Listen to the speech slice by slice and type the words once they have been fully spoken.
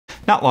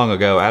Not long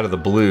ago, out of the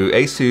blue,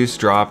 ASUS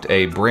dropped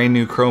a brand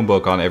new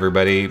Chromebook on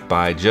everybody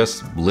by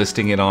just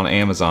listing it on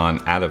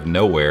Amazon out of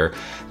nowhere,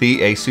 the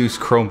ASUS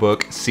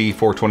Chromebook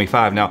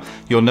C425. Now,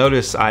 you'll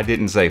notice I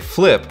didn't say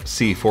flip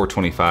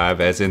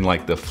C425 as in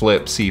like the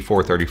flip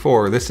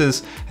C434. This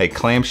is a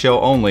clamshell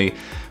only,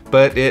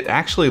 but it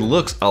actually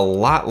looks a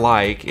lot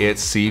like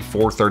its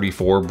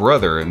C434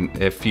 brother.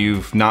 And if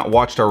you've not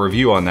watched our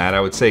review on that,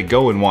 I would say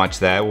go and watch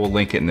that. We'll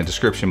link it in the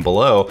description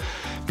below,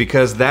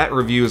 because that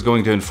review is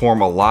going to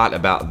inform a lot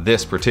about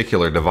this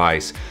particular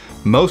device,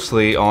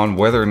 mostly on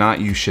whether or not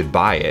you should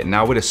buy it. And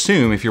I would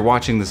assume if you're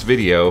watching this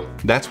video,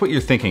 that's what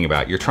you're thinking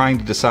about. You're trying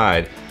to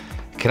decide,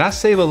 can I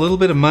save a little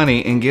bit of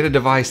money and get a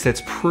device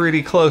that's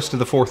pretty close to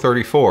the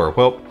 434?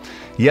 Well,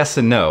 yes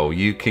and no.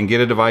 You can get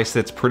a device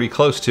that's pretty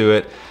close to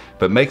it,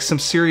 but make some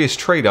serious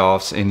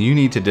trade-offs, and you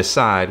need to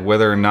decide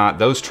whether or not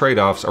those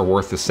trade-offs are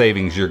worth the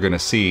savings you're gonna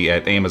see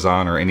at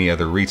Amazon or any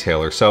other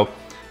retailer. So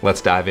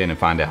let's dive in and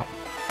find out.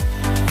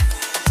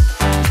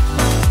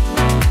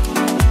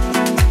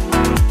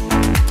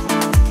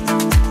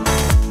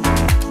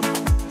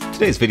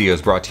 Today's video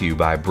is brought to you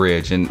by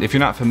Bridge, and if you're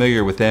not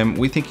familiar with them,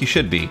 we think you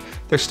should be.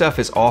 Their stuff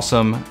is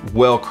awesome,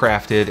 well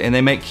crafted, and they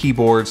make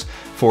keyboards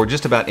for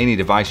just about any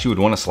device you would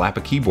want to slap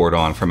a keyboard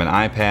on, from an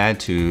iPad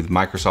to the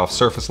Microsoft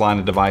Surface line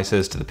of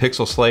devices to the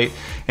Pixel Slate.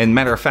 And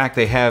matter of fact,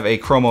 they have a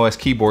Chrome OS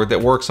keyboard that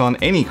works on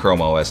any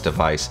Chrome OS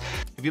device.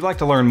 If you'd like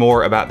to learn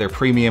more about their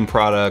premium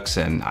products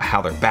and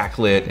how they're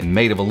backlit and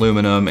made of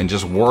aluminum and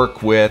just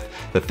work with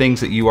the things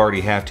that you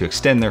already have to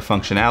extend their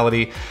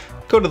functionality,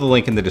 go to the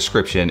link in the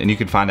description and you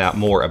can find out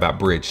more about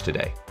Bridge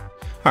today.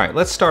 All right,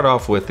 let's start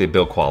off with the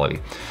build quality.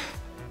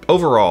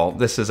 Overall,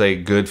 this is a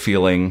good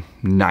feeling,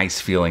 nice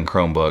feeling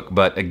Chromebook,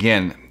 but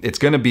again, it's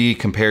gonna be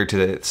compared to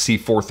the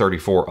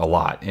C434 a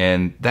lot,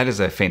 and that is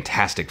a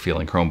fantastic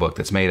feeling Chromebook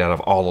that's made out of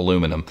all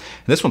aluminum.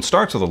 And this one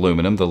starts with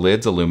aluminum, the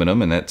lid's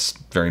aluminum, and that's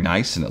very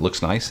nice, and it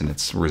looks nice, and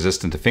it's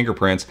resistant to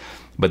fingerprints,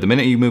 but the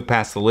minute you move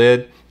past the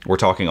lid, we're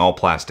talking all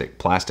plastic.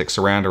 Plastic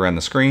surround around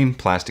the screen,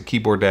 plastic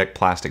keyboard deck,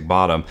 plastic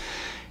bottom.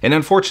 And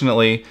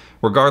unfortunately,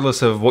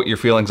 regardless of what your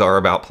feelings are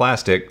about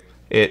plastic,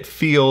 it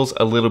feels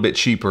a little bit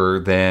cheaper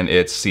than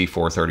its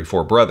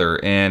C434 brother.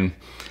 And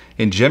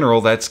in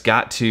general, that's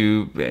got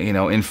to,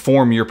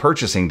 inform your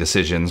purchasing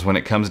decisions when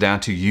it comes down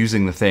to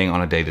using the thing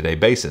on a day-to-day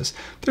basis.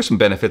 There's some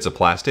benefits of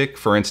plastic.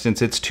 For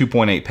instance, it's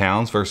 2.8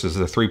 pounds versus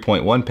the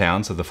 3.1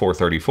 pounds of the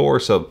 434.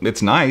 So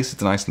it's nice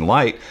and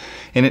light,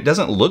 and it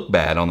doesn't look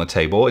bad on the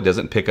table. It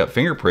doesn't pick up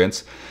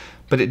fingerprints,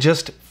 but it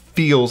just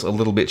feels a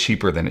little bit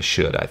cheaper than it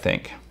should, I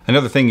think.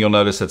 Another thing you'll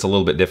notice that's a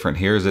little bit different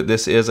here is that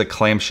this is a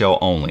clamshell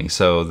only.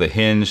 So the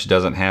hinge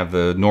doesn't have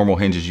the normal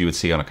hinges you would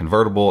see on a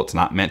convertible. It's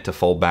not meant to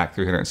fold back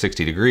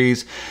 360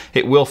 degrees.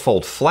 It will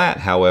fold flat,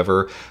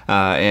 however,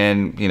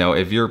 and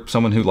if you're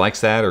someone who likes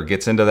that or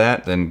gets into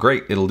that, then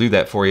great, it'll do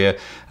that for you.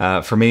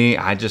 For me,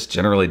 I just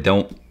generally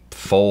don't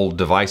fold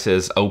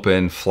devices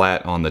open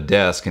flat on the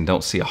desk and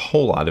don't see a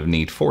whole lot of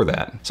need for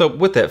that. So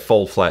with that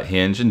fold flat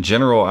hinge, in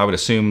general, I would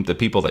assume the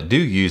people that do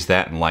use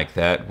that and like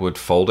that would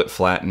fold it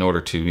flat in order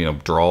to,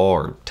 draw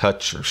or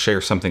touch or share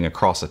something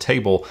across a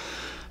table.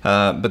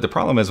 But the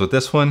problem is with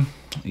this one,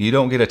 you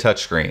don't get a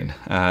touch screen.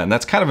 And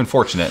that's kind of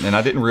unfortunate. And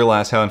I didn't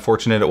realize how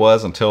unfortunate it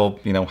was until,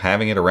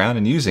 having it around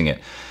and using it.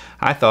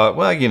 I thought,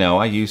 well,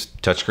 I use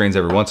touchscreens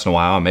every once in a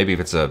while. Maybe if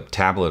it's a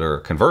tablet or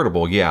a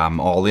convertible, yeah, I'm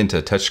all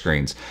into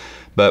touchscreens.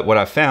 But what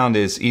I found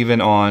is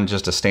even on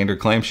just a standard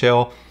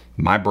clamshell,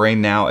 my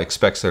brain now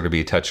expects there to be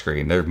a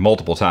touchscreen. There are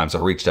multiple times I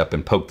reached up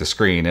and poked the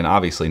screen and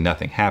obviously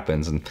nothing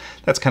happens, and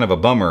that's kind of a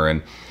bummer.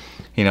 And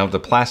the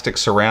plastic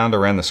surround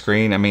around the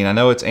screen, I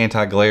know it's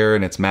anti-glare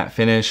and it's matte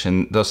finish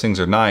and those things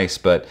are nice,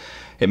 but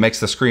it makes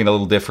the screen a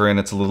little different.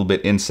 It's a little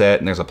bit inset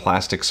and there's a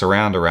plastic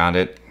surround around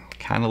it.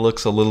 Kind of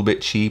looks a little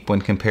bit cheap when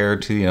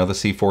compared to the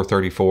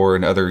C434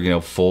 and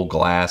other full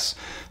glass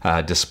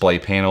display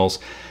panels.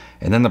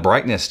 And then the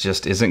brightness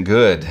just isn't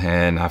good.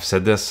 And I've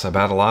said this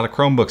about a lot of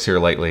Chromebooks here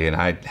lately, and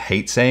I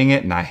hate saying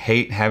it and I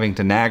hate having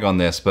to nag on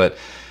this, but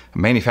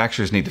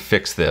manufacturers need to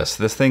fix this.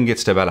 This thing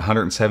gets to about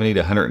 170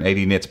 to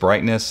 180 nits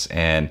brightness,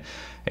 and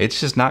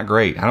it's just not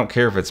great. I don't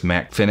care if it's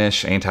matte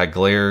finish,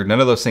 anti-glare, none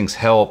of those things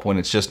help when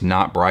it's just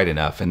not bright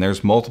enough. And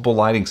there's multiple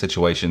lighting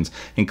situations,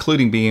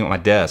 including being at my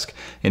desk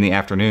in the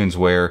afternoons,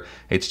 where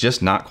it's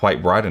just not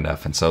quite bright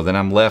enough. And so then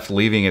I'm left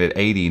leaving it at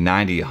 80,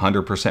 90,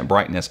 100%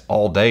 brightness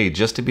all day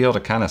just to be able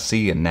to kind of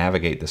see and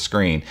navigate the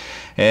screen.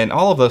 And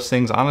all of those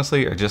things,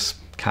 honestly, are just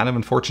kind of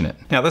unfortunate.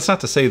 Now, that's not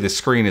to say this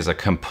screen is a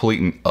complete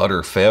and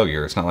utter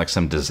failure. It's not like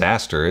some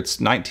disaster. It's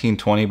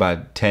 1920 by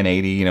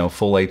 1080,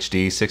 full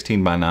HD,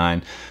 16 by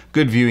 9,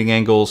 good viewing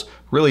angles,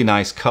 really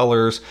nice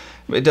colors.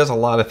 It does a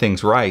lot of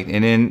things right.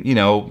 And in,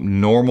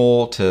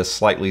 normal to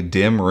slightly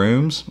dim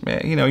rooms,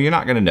 you're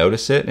not going to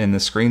notice it, and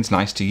the screen's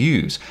nice to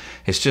use.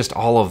 It's just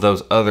all of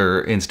those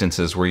other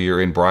instances where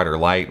you're in brighter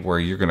light where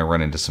you're going to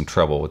run into some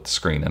trouble with the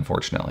screen,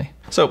 unfortunately.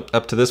 So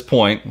up to this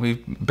point,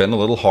 we've been a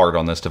little hard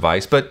on this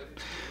device, but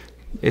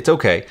it's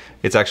okay.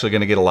 It's actually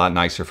going to get a lot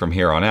nicer from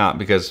here on out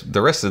because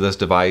the rest of this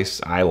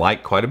device I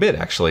like quite a bit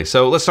actually.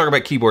 So let's talk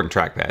about keyboard and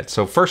trackpad.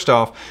 So first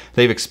off,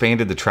 they've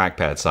expanded the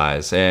trackpad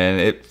size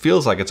and it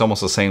feels like it's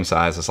almost the same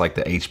size as like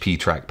the HP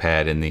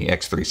trackpad in the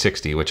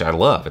X360, which I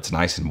love. It's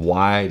nice and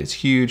wide, it's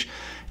huge.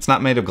 It's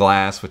not made of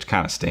glass, which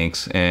kind of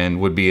stinks and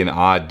would be an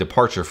odd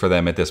departure for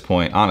them at this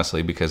point,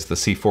 honestly, because the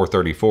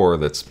C434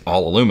 that's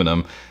all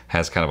aluminum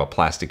has kind of a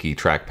plasticky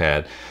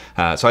trackpad.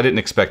 So I didn't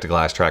expect a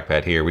glass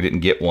trackpad here. We didn't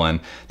get one.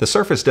 The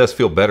surface does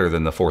feel better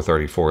than the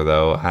 434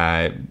 though.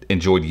 I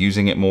enjoyed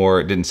using it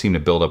more. It didn't seem to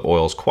build up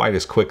oils quite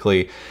as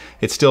quickly.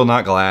 It's still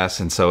not glass,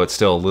 and so it's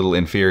still a little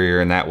inferior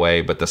in that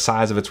way, but the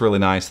size of it's really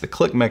nice. The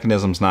click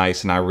mechanism's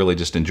nice, and I really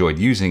just enjoyed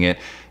using it.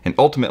 And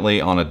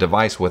ultimately, on a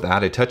device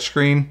without a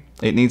touchscreen,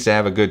 it needs to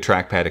have a good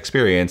trackpad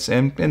experience,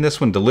 and this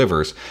one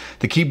delivers.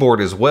 The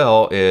keyboard as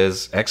well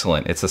is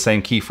excellent. It's the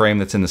same keyframe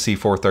that's in the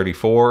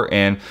C434,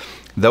 and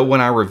though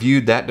when I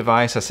reviewed that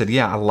device, I said,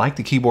 yeah, I like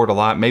the keyboard a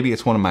lot. Maybe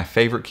it's one of my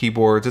favorite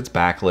keyboards. It's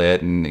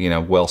backlit and, you know,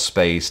 well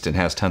spaced and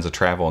has tons of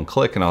travel and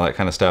click and all that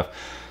kind of stuff.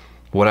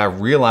 What I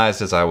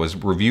realized as I was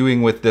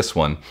reviewing with this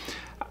one,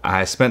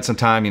 I spent some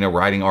time, you know,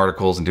 writing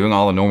articles and doing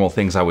all the normal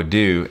things I would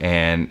do,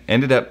 and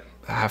ended up,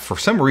 for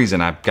some reason,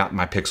 I got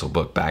my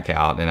Pixelbook back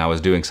out and I was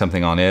doing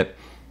something on it,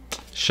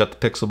 shut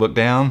the Pixelbook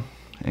down,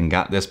 and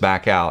got this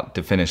back out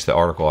to finish the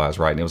article I was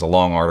writing. It was a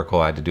long article.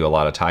 I had to do a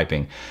lot of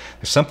typing.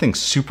 There's something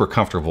super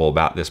comfortable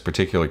about this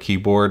particular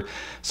keyboard.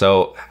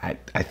 So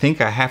I think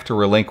I have to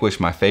relinquish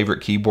my favorite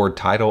keyboard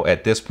title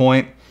at this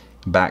point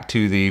back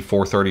to the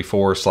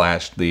 434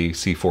 / the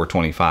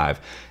C425.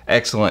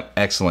 Excellent,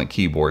 excellent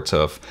keyboard.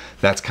 So if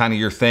that's kind of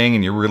your thing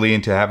and you're really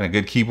into having a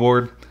good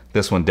keyboard,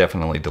 this one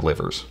definitely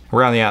delivers.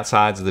 Around the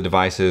outsides of the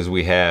devices,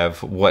 we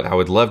have what I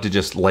would love to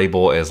just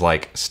label as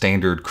like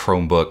standard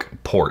Chromebook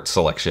port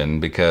selection,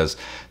 because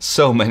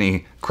so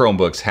many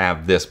Chromebooks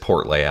have this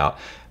port layout.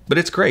 But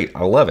it's great.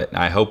 I love it.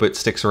 I hope it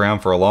sticks around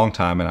for a long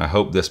time, and I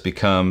hope this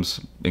becomes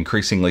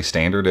increasingly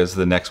standard as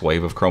the next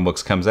wave of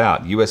Chromebooks comes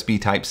out.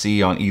 USB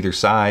Type-C on either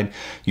side,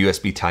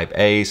 USB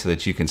Type-A so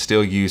that you can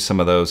still use some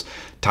of those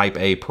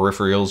Type-A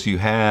peripherals you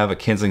have, a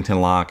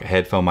Kensington lock, a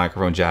headphone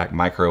microphone jack,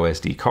 micro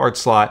SD card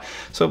slot.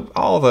 So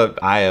all the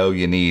I/O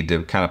you need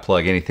to kind of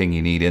plug anything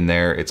you need in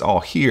there, it's all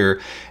here.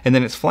 And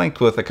then it's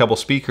flanked with a couple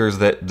speakers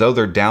that, though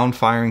they're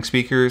down-firing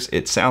speakers,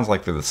 it sounds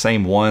like they're the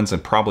same ones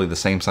and probably the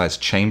same size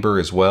chamber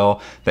as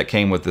well that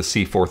came with the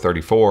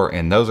C434.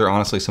 And those are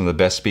honestly some of the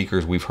best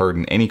speakers we've heard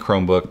in any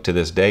Chromebook to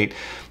this date.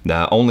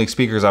 The only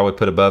speakers I would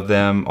put above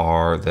them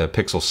are the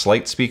Pixel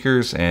Slate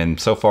speakers, and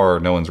so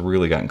far no one's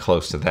really gotten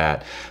close to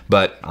that.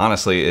 But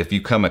honestly, if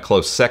you come a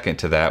close second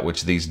to that,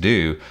 which these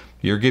do,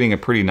 you're getting a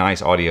pretty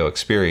nice audio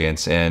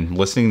experience, and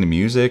listening to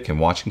music and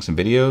watching some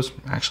videos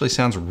actually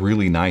sounds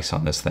really nice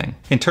on this thing.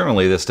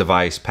 Internally, this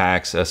device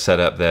packs a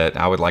setup that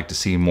I would like to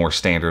see more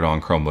standard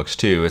on Chromebooks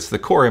too. It's the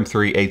Core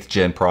M3 8th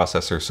gen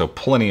processor, so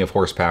plenty of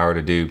horsepower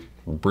to do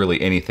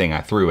really anything I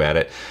threw at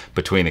it,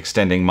 between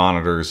extending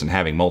monitors and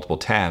having multiple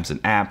tabs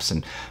and apps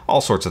and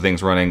all sorts of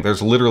things running.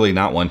 There's literally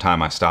not one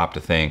time I stopped to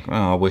think,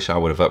 oh, I wish I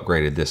would have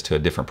upgraded this to a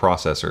different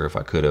processor if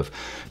I could have.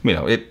 You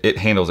know, it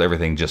handles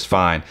everything just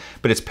fine,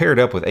 but it's paired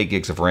up with 8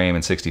 gigs of RAM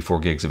and 64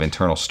 gigs of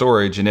internal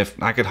storage. And if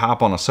I could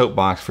hop on a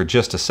soapbox for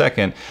just a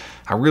second,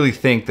 I really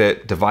think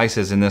that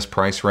devices in this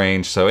price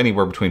range, so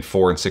anywhere between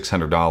 $400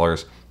 and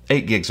 $600,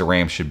 8 gigs of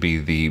RAM should be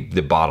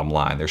the bottom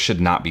line. There should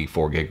not be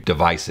 4 gig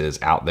devices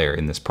out there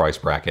in this price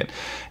bracket.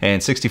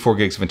 And 64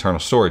 gigs of internal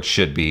storage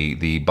should be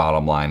the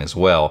bottom line as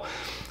well.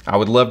 I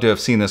would love to have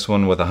seen this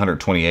one with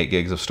 128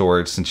 gigs of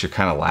storage, since you're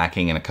kind of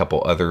lacking in a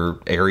couple other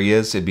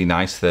areas. It'd be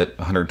nice that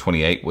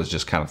 128 was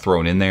just kind of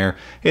thrown in there.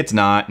 It's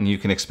not, and you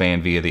can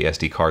expand via the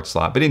SD card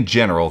slot. But in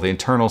general, the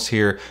internals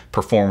here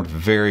performed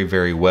very,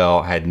 very well.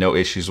 I had no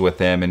issues with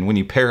them. And when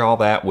you pair all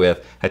that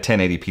with a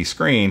 1080p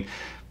screen,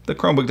 the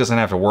Chromebook doesn't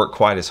have to work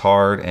quite as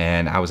hard,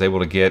 and I was able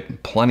to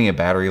get plenty of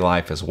battery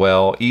life as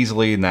well,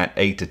 easily in that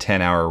 8 to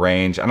 10 hour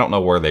range. I don't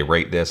know where they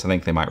rate this. I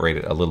think they might rate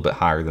it a little bit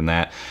higher than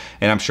that.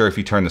 And I'm sure if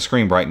you turn the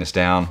screen brightness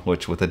down,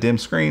 which with a dim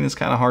screen is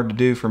kind of hard to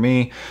do for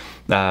me,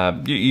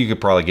 you could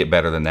probably get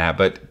better than that.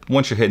 But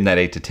once you're hitting that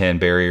 8 to 10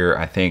 barrier,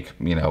 I think,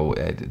 you know,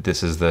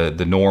 this is the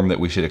norm that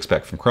we should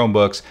expect from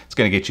Chromebooks. It's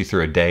going to get you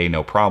through a day,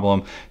 no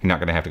problem. You're not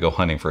going to have to go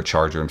hunting for a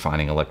charger and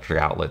finding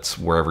electric outlets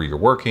wherever you're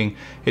working.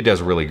 It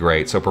does really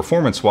great. So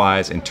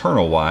performance-wise,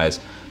 internal-wise,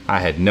 I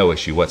had no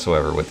issue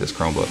whatsoever with this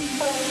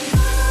Chromebook.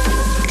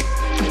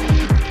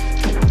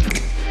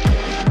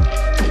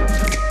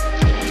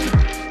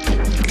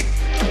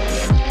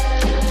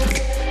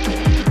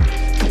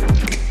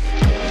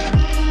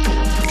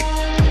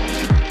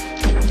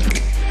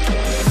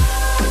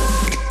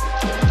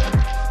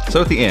 So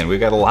at the end, we've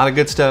got a lot of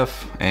good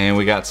stuff and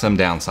we got some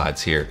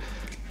downsides here.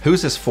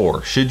 Who's this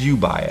for? Should you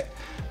buy it?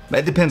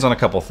 It depends on a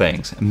couple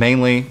things.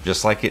 Mainly,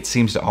 just like it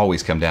seems to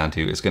always come down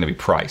to, is going to be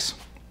price.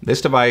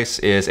 This device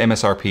is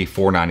MSRP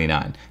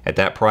 $499. At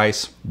that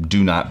price,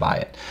 do not buy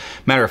it.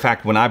 Matter of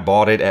fact, when I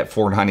bought it at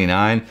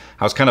 $499,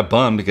 I was kind of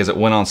bummed because it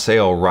went on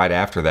sale right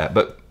after that.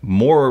 But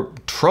more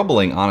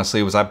troubling,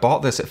 honestly, was I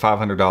bought this at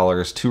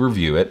 $500 to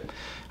review it.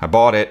 I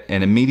bought it,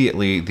 and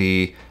immediately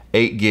the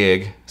 8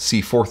 gig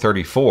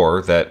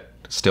C434 that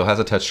still has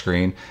a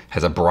touchscreen,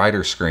 has a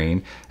brighter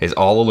screen, is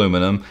all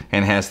aluminum,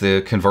 and has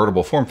the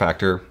convertible form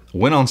factor,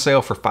 went on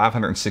sale for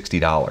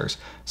 $560.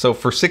 So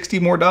for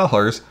 $60 more,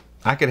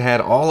 I could have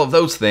had all of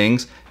those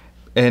things,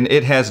 and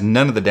it has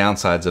none of the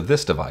downsides of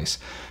this device.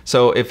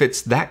 So if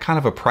it's that kind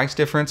of a price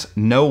difference,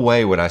 no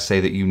way would I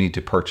say that you need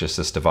to purchase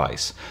this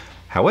device.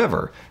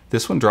 However,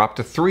 this one dropped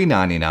to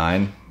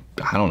 $399,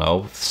 I don't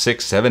know,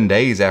 6-7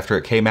 days after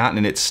it came out,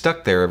 and it's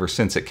stuck there ever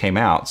since it came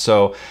out.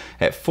 So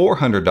at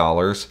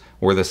 $400,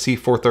 where the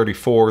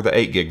C434, the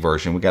 8 gig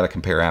version, we got to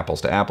compare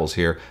apples to apples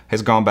here,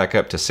 has gone back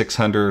up to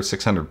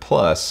 600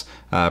 plus,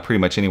 pretty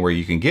much anywhere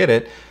you can get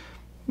it.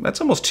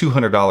 That's almost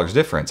 $200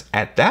 difference.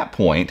 At that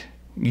point,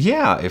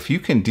 yeah, if you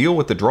can deal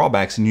with the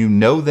drawbacks and you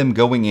know them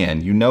going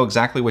in, you know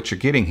exactly what you're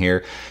getting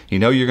here, you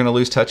know you're going to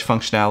lose touch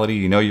functionality,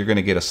 you know you're going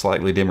to get a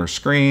slightly dimmer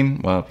screen,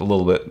 well, a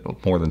little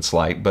bit more than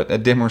slight, but a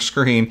dimmer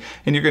screen,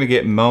 and you're going to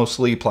get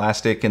mostly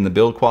plastic in the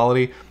build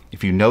quality.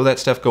 If you know that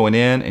stuff going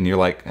in and you're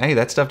like, hey,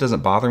 that stuff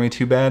doesn't bother me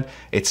too bad,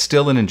 it's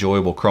still an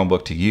enjoyable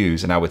Chromebook to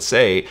use. And I would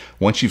say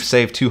once you've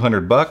saved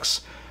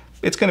 $200,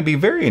 it's going to be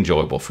very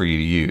enjoyable for you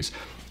to use.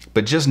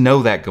 But just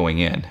know that going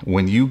in.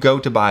 When you go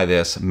to buy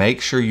this,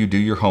 make sure you do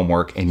your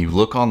homework and you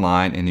look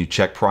online and you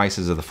check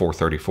prices of the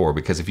 434,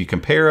 because if you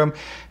compare them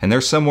and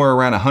there's somewhere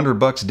around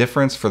 $100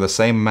 difference for the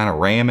same amount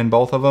of RAM in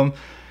both of them,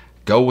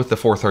 go with the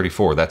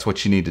 434. That's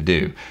what you need to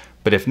do.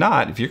 But if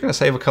not, if you're going to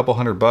save a couple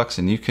 $100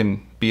 and you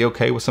can be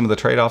okay with some of the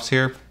trade-offs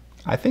here,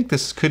 I think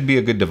this could be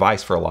a good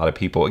device for a lot of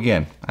people.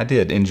 Again, I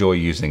did enjoy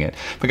using it.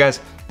 But guys,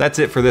 that's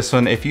it for this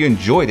one. If you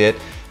enjoyed it,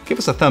 give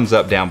us a thumbs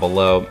up down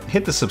below,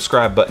 hit the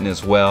subscribe button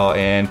as well,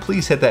 and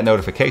please hit that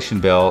notification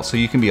bell so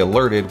you can be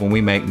alerted when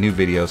we make new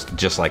videos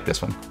just like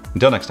this one.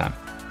 Until next time,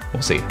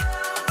 we'll see you.